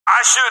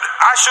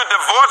I should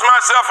divorce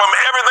myself from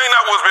everything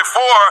that was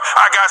before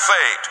I got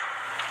saved.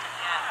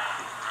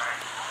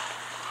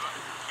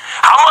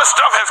 How much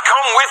stuff has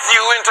come with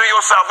you into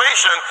your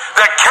salvation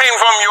that came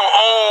from your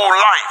old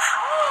life?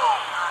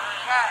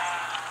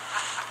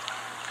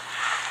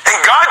 And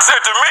God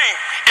said to me,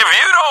 if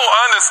you don't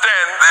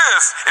understand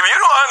this, if you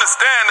don't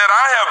understand that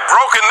I have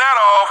broken that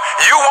off,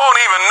 you won't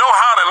even know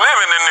how to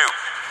live in the new.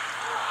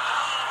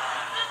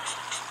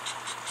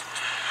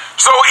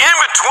 So in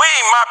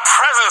between my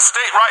present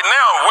state right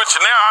now, which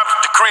now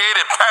I've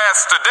created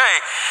past today,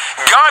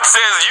 God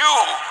says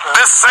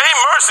this same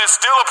mercy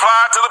still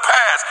applied to the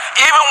past,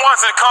 even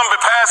once it comes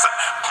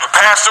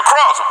past the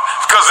cross.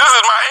 Because this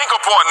is my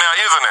anchor point now,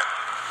 isn't it?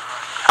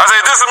 I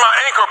say, this is my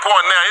anchor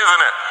point now,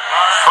 isn't it?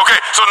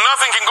 Okay, so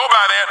nothing can go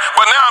by that,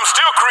 but now I'm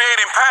still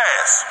creating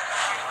past.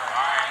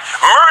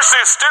 Mercy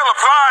is still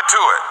applied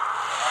to it.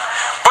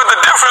 But the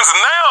difference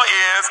now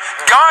is,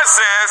 God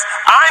says,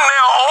 I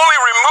now only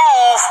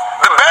remove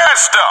the bad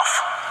stuff.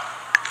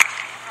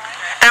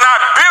 And I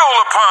build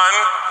upon,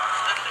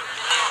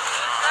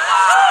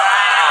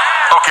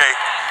 okay,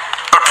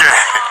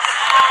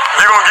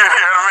 you're going to get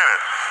here in a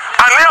minute.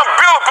 I now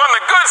build upon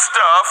the good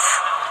stuff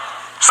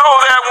so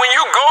that when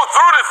you go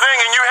through the thing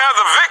and you have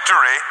the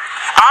victory,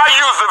 I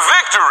use the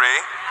victory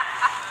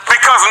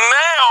because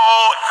now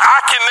I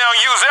can now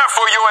use that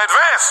for your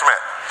advancement.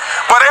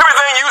 But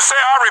everything you say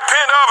I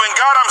repent of and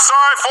God I'm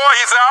sorry for,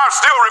 he said I'll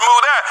still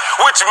remove that,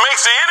 which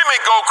makes the enemy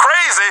go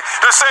crazy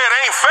to say it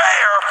ain't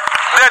fair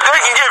that they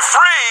can get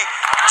free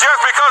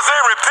just because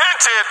they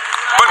repented,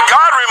 but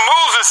God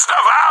removes the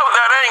stuff out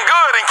that ain't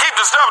good and keep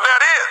the stuff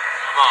that is.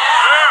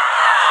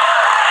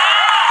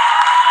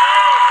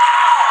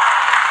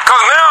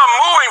 Because now I'm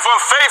moving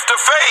from faith to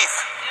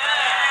faith.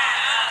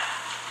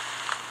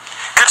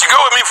 Could you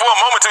go with me for a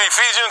moment to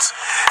Ephesians?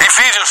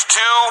 Ephesians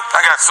 2.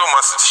 I got so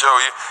much to show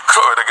you.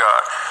 Glory to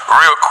God.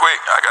 Real quick.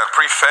 I got to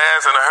preach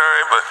fast in a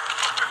hurry, but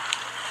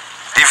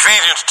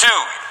Ephesians 2.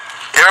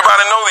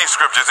 Everybody know these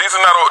scriptures. These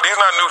are not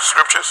new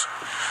scriptures.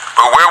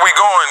 But where we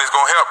going is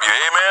going to help you.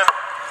 Amen?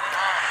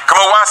 Come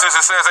on, watch this.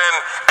 It says,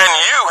 and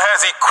you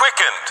has he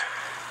quickened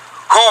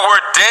who were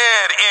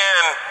dead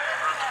in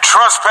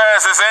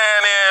trespasses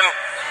and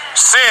in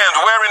sins,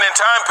 wherein in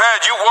time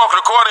past you walked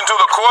according to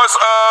the course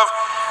of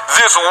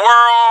this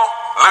world.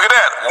 Look at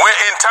that.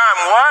 In time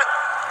what?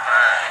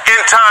 In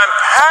time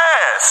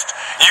past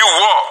you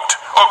walked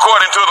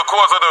according to the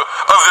course of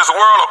this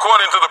world,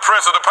 according to the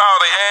prince of the power of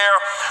the air,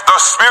 the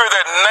spirit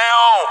that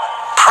now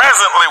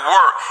presently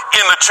work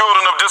in the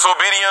children of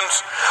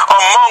disobedience,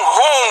 among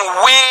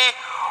whom we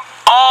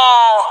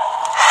all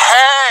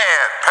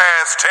had,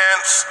 past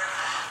tense,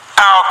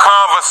 our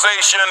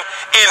conversation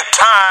in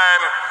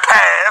time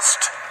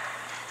past,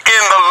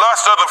 in the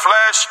lust of the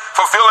flesh,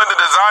 fulfilling the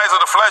desires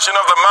of the flesh and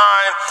of the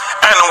mind,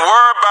 and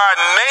were by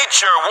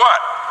nature what?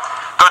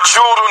 The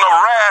children of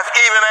wrath,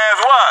 even as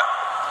what?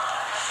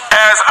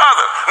 As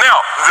others.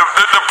 Now,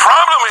 the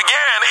problem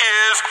again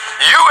is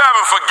you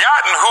haven't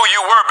forgotten who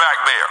you were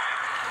back there.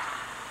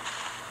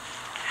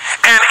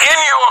 And in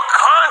your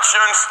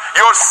conscience,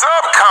 your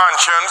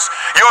subconscious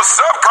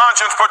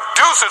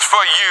produces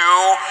for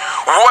you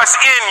what's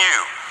in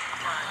you.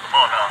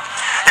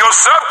 Your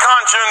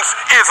subconscious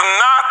is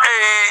not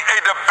a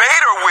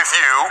debater with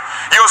you.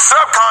 Your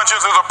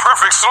subconscious is a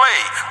perfect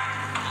slave.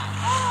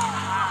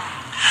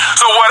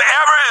 So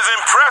whatever is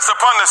impressed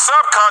upon the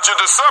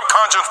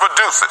subconscious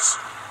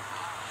produces.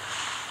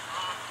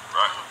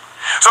 Right.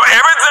 So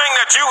everything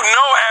that you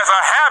know as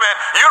a habit,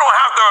 you don't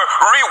have to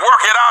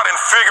rework it out and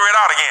figure it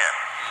out again.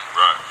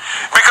 Right.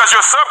 Because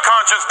your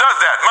subconscious does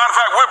that. Matter of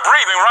fact, we're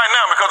breathing right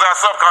now because our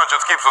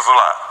subconscious keeps us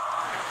alive.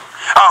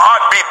 Our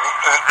heartbeat,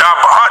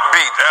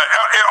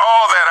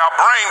 all that, our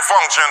brain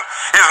function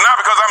is not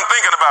because I'm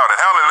thinking about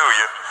it.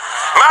 Hallelujah.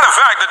 Matter of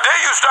fact, the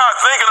day you start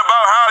thinking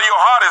about how your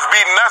heart is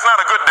beating, that's not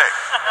a good day.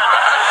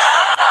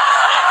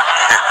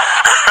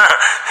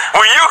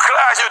 When you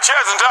close your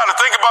chest and try to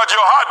think about your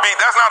heartbeat,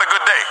 that's not a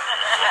good day.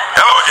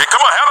 Hello,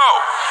 come on,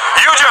 hello.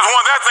 You just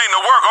want that thing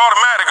to work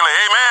automatically,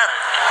 amen?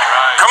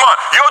 Come on,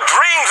 your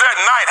dreams at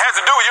night has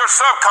to do with your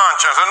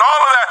subconscious and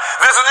all of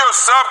that. This is your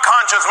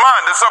subconscious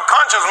mind. The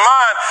subconscious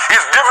mind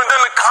is different than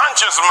the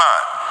conscious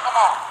mind.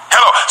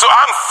 Hello, so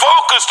I'm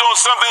focused on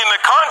something in the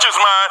conscious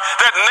mind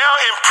that now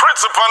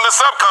imprints upon the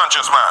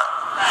subconscious mind,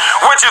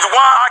 which is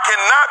why I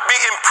cannot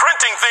be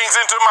imprinting things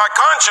into my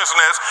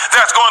consciousness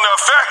that's going to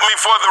affect me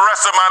for the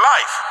rest of my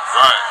life.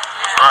 Right.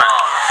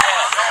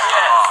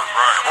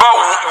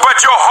 But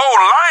your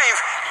whole life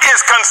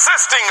is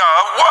consisting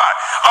of what?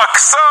 A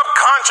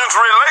subconscious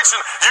relation.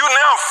 You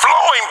now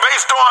flowing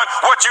based on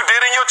what you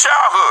did in your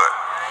childhood.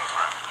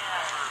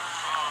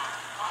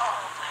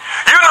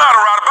 You know how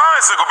to ride a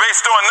bicycle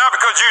based on not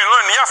because you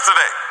learned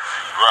yesterday.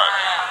 Right.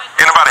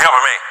 Anybody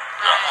helping me?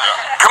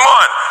 Yeah. Come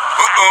on.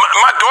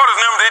 My daughters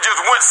and them, they just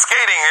went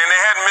skating and they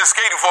hadn't been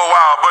skating for a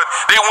while, but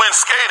they went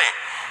skating.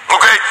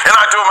 Okay? And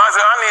I told them, I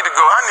said, I need to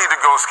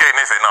go skating.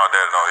 They said, no,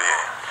 Dad, no, yeah.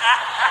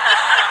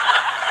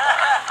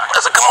 I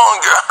said, come on,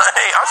 girl.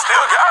 Hey, I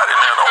still got it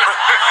now.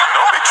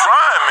 Don't be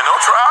trying me.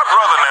 Don't try our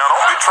brother now.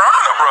 Don't be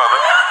trying a brother.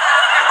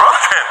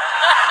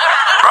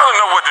 Brother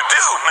know what to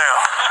do now.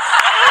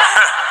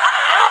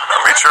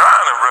 Don't be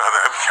trying a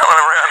brother. Coming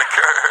around the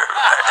curve.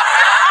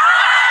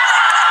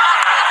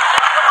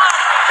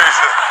 He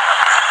said,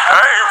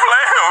 I ain't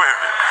playing with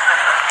you.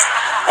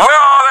 Where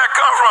all that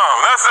come from?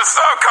 That's the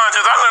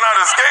subconscious. I learned how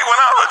to skate when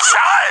I was a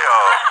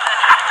child.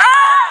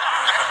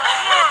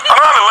 I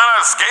don't have to learn how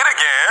to skate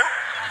again.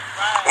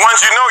 Once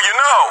you know, you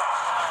know.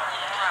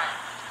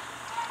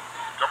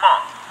 Come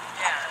on.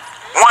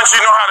 Once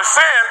you know how to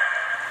sin,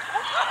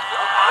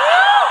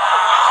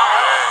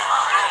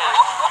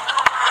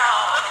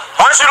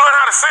 once you learn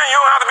how to sin, you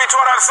don't have to be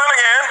taught how to sin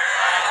again.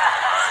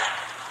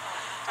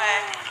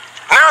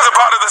 Now it's a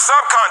part of the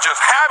subconscious.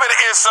 Habit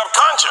is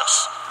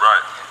subconscious.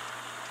 Right.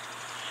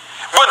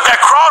 But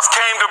that cross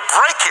came to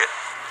break it.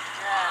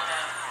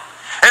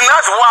 And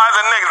that's why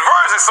the next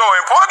verse is so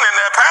important in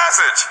that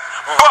passage.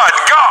 But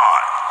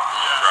God,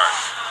 Right.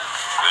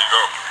 There you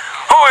go.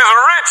 who is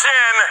rich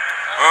in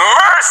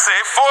mercy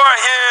for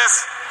his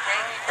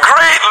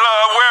great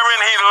love wherein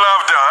he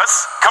loved us.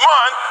 Come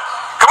on,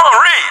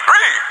 read.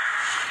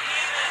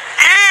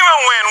 Even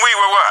when we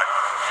were what?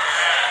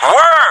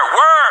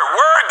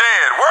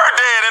 Were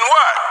dead in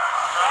what?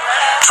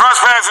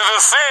 Trespasses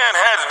of sin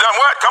had done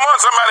what? Come on,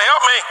 somebody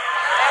help me.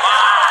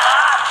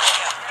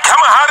 Come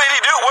on, how did he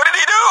do? What did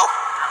he do?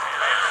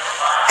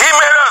 He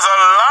made us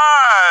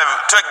alive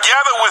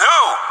together with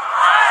who?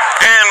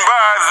 And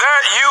by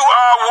that you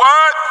are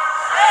what?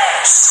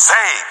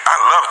 Saved. I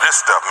love this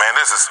stuff, man.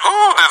 This is,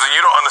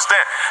 you don't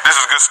understand. This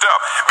is good stuff.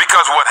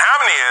 Because what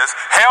happening is,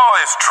 hell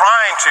is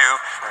trying to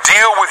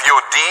deal with your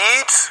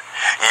deeds,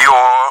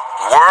 your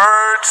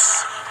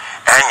words,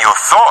 and your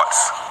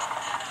thoughts.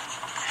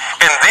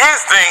 And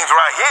these things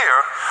right here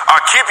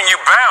are keeping you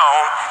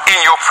bound in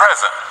your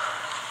present.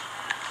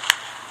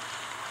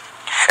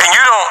 And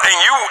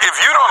if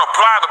you don't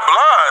apply the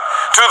blood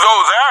to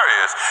those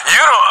areas,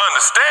 you don't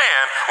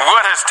understand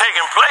what has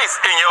taken place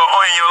in your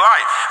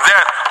life.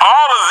 That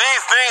all of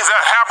these things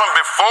that happened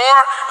before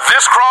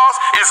this cross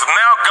is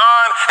now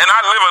gone, and I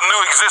live a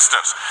new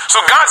existence.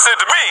 So God said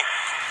to me,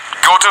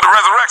 go to the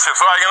resurrection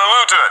so I can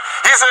allude to it.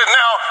 He said,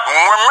 now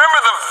remember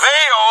the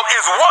veil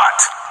is what?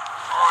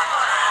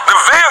 The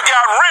veil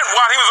got rent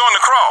while he was on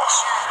the cross.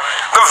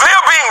 The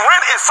veil being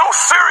rent is so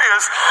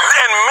serious,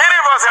 and many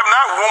of us have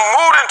not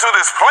moved into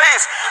this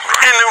place.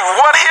 And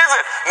what is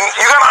it?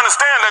 You got to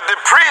understand that the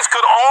priest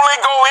could only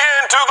go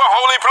into the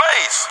holy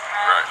place.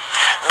 Right.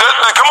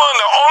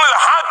 Only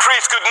the high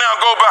priest could now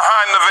go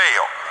behind the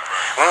veil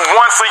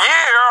once a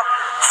year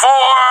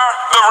for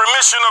the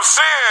remission of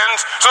sins,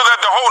 so that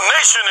the whole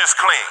nation is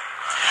clean.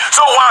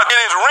 So while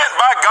it is rent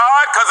by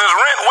God, because it's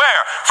rent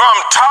where? From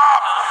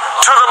top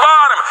to the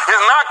bottom.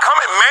 It's not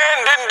coming. Man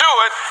didn't do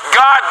it.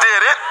 God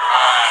did it.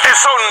 And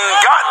so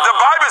the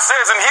Bible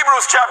says in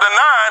Hebrews chapter 9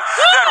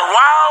 that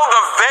while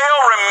the veil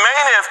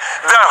remaineth,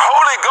 the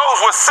Holy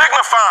Ghost was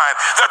signifying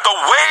that the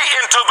way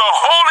into the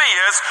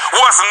holiest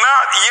was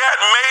not yet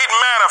made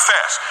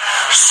manifest.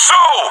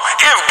 So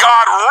if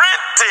God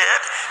rented,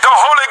 the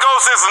Holy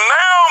Ghost is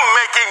now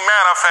making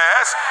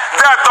manifest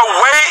that the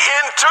way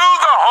into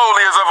the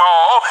holiest of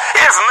all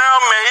is now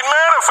made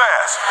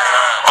manifest.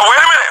 Oh, wait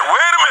a minute.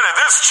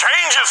 This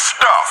changes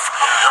stuff.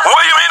 What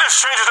do you mean this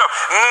changes stuff?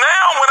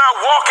 Now when I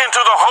walk into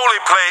the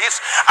holy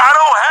place, I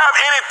don't have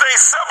anything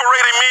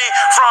separating me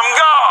from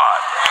God.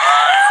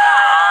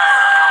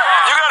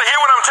 You got to hear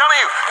what I'm telling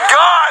you.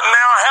 God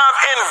now have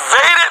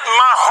invaded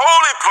my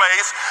holy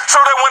place so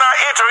that when I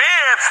enter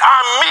in, I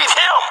meet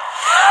him.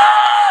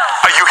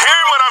 Are you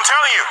hearing what I'm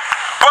telling you?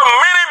 But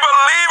many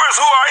believers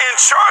who are in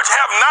church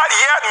have not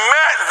yet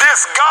met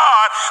this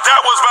God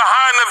that was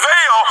behind the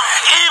veil,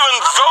 even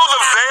though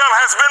the veil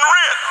has been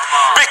rent,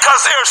 because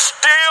they're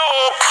still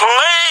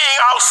playing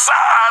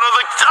outside of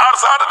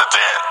the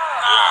tent.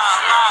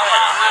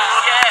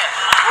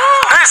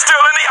 They're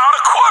still in the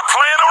outer court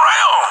playing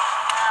around.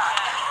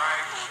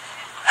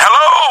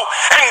 Hello?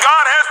 And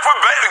God has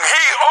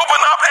he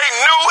opened up a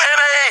new and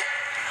a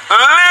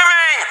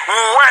living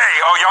way.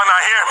 Oh, y'all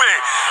not hearing me?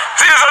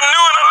 There's a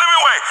new and a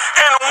living way.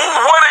 And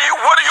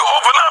what do you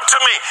open up to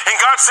me? And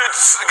God said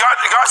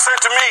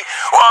to me,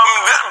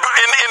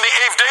 in the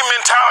eighth day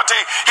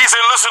mentality, he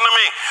said, listen to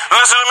me.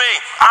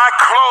 I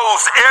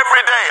close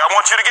every day. I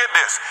want you to get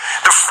this.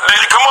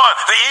 Come on.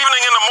 The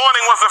evening and the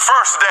morning was the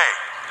first day.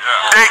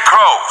 Day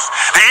closed.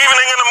 The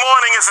evening and the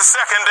morning is the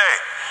second day.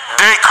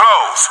 Day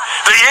closed.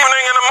 The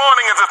evening and the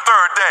morning is the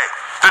third day.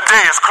 The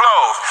day is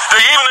closed. The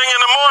evening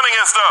in the morning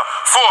is the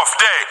fourth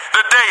day.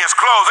 The day is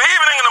closed. The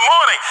evening in the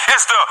morning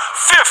is the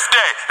fifth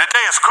day. The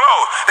day is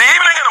closed. The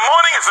evening in the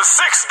morning is the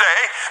sixth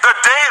day. The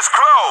day is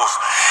closed.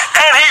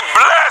 And he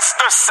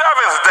blessed the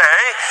seventh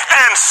day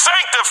and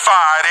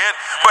sanctified it,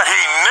 but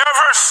he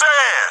never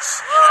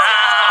says.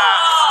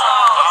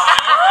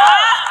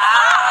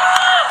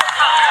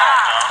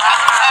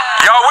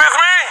 Y'all with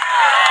me?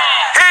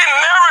 He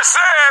never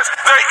says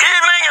the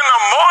evening and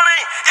the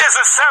morning is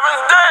the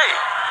seventh day.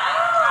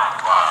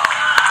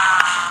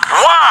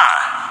 Why?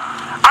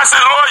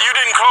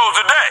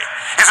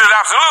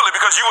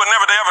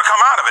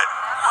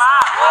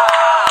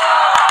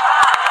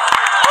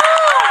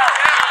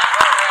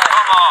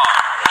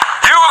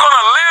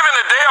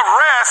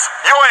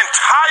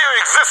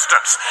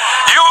 existence.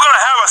 You're going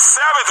to have a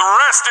Sabbath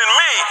rest in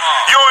me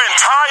your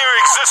entire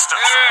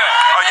existence.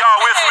 Are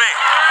y'all with me?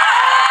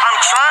 I'm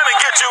trying to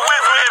get you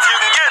with me. If you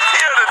can get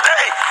here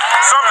today,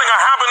 something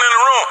will happen in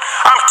the room.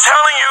 I'm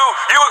telling you,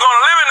 you were going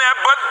to live in that,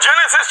 but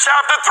Genesis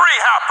chapter 3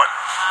 happened.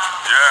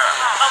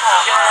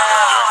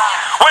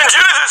 When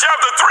Genesis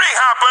chapter 3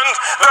 happened,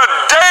 the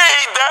day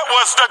that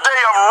was the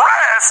day of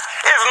rest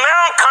is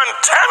now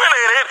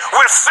contaminated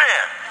with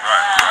sin.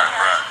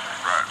 Right.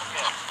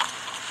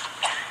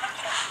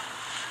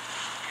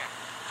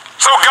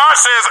 So God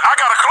says, I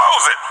got to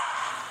close it.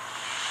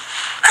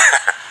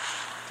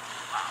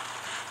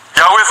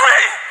 Y'all with me?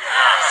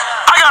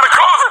 I got to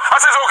close it. I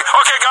said,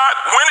 okay, God,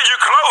 when did you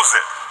close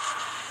it?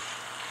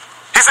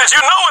 He says,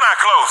 you know when I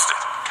closed it.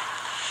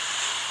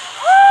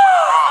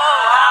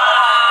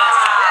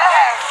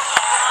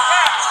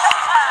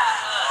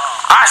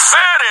 I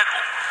said it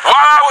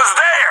while I was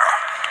there.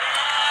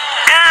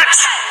 It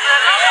is.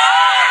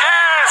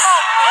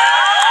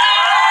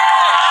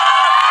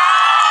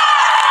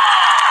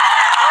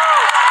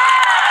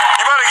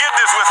 You better get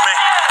this with me.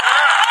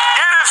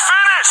 It is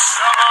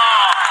finished.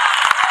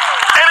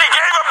 And he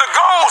gave up the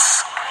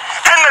ghost.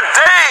 And the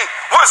day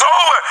was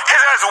over.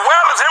 It's as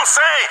well as him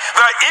saying,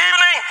 the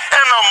evening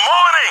and the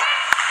morning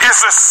is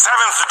the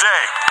seventh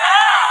day.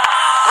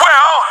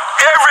 Well,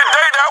 every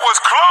day that was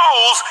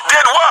closed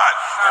did what?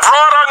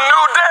 Brought a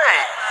new day.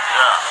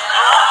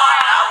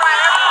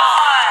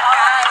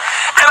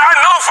 And I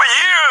know for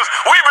years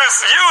we've been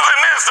using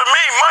this to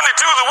mean Monday,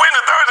 Tuesday,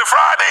 Wednesday, Thursday,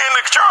 Friday in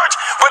the church,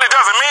 but it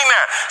doesn't mean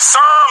that.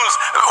 Psalms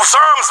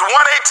 118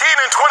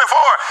 and 24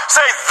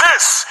 say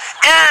this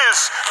is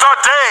the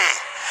day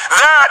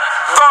that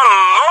the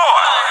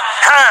Lord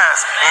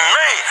has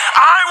made.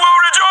 I will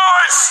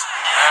rejoice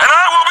and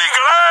I will be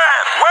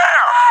glad.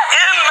 Where?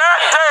 In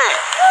that day.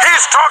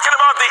 He's talking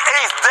about the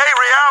eighth day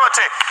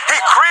reality. He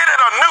created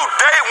a new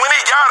day when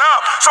he got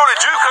up so that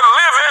you could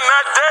live in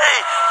that day.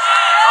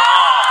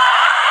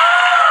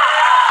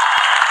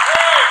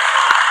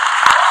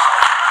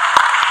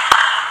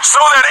 So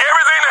that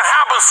everything that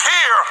happens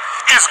here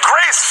is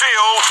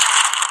grace-filled.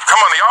 Come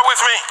on, y'all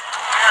with me?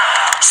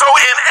 So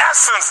in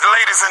essence,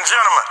 ladies and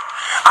gentlemen,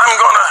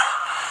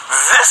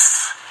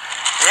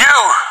 you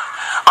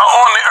are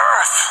on the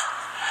earth.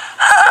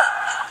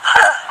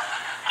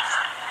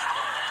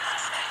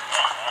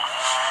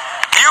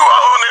 You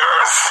are on the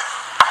earth.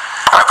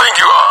 I think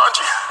you are, aren't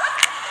you?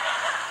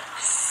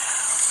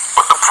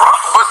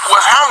 But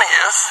what's happening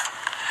is,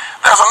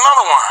 there's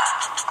another one.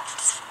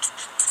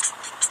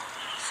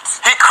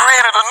 He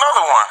created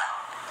another one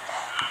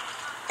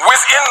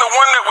within the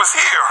one that was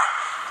here.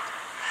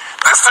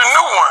 That's the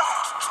new one.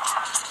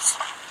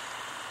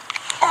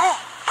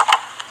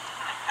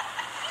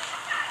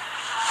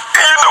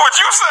 And you know what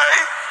you say?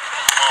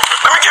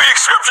 Let me give you a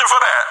scripture for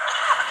that.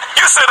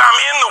 You said, I'm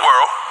in the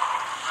world.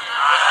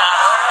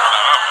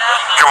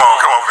 Come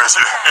on,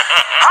 Bishop.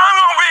 I'm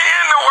going to be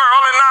in the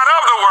world and not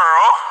of the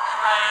world.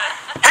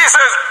 He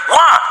says,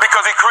 why?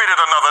 Because he created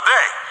another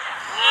day.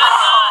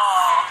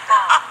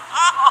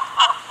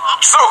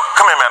 So,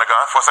 come here, man of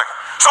God, for a second.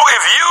 So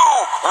if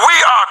we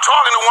are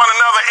talking to one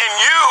another and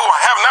you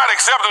have not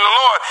accepted the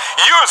Lord,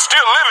 you're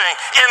still living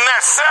in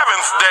that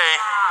seventh day,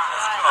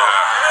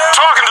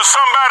 talking to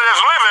somebody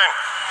that's living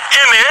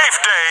in the eighth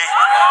day,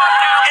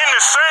 in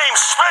the same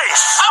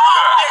space.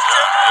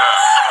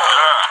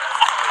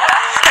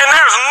 And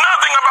there's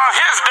nothing about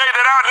his day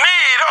that I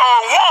need or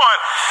want.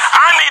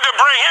 I need to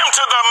bring him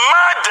to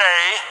my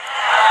day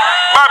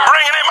by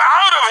bringing him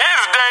out of his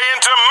day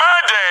into my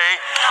day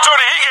so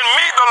that he can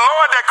meet the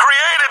Lord that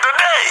created the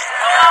day.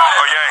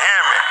 Oh, you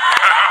hear me?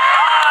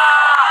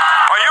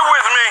 Are you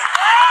with me?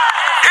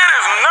 It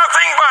is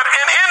nothing but,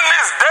 and in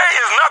this day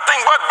is nothing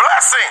but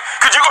blessing.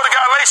 Could you go to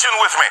Galatians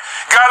with me?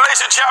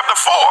 Galatians chapter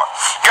 4.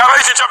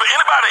 Galatians chapter,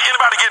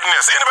 anybody getting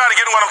this? Anybody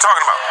getting what I'm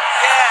talking about?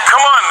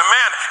 Come on,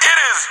 man. It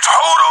is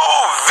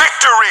total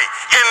victory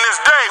in this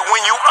day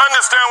when you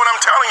understand what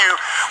I'm telling you,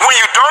 when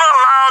you don't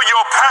allow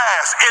your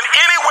past in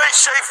any way,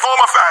 shape, form,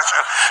 or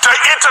fashion to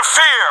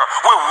interfere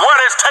with what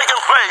has taken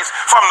place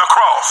from the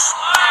cross.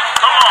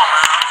 Come on,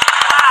 man.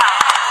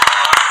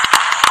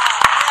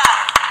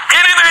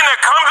 Anything that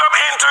comes up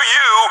into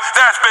you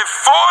that's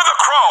before the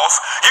cross,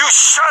 you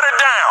shut it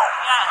down.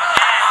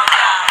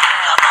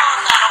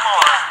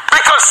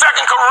 Because 2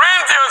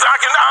 Corinthians,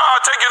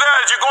 I'll take you there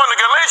as you go into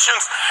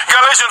Galatians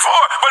 4,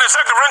 but in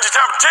 2 Corinthians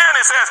chapter 10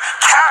 it says,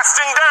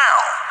 casting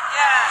down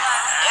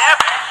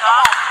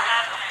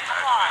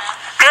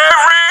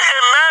every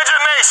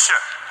imagination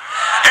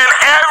and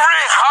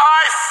every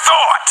high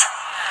thought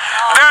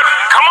that,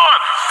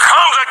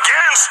 comes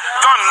against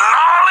the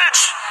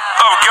knowledge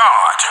of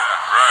God,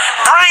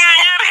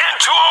 bringing it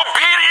into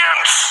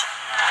obedience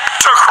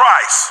to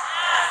Christ.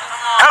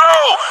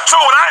 Hello.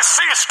 So when I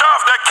see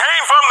stuff that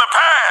came from the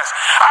past,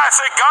 I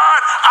say, God,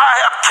 I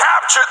have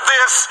captured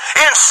this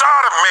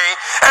inside of me,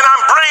 and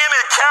I'm bringing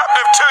it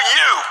captive to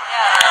you.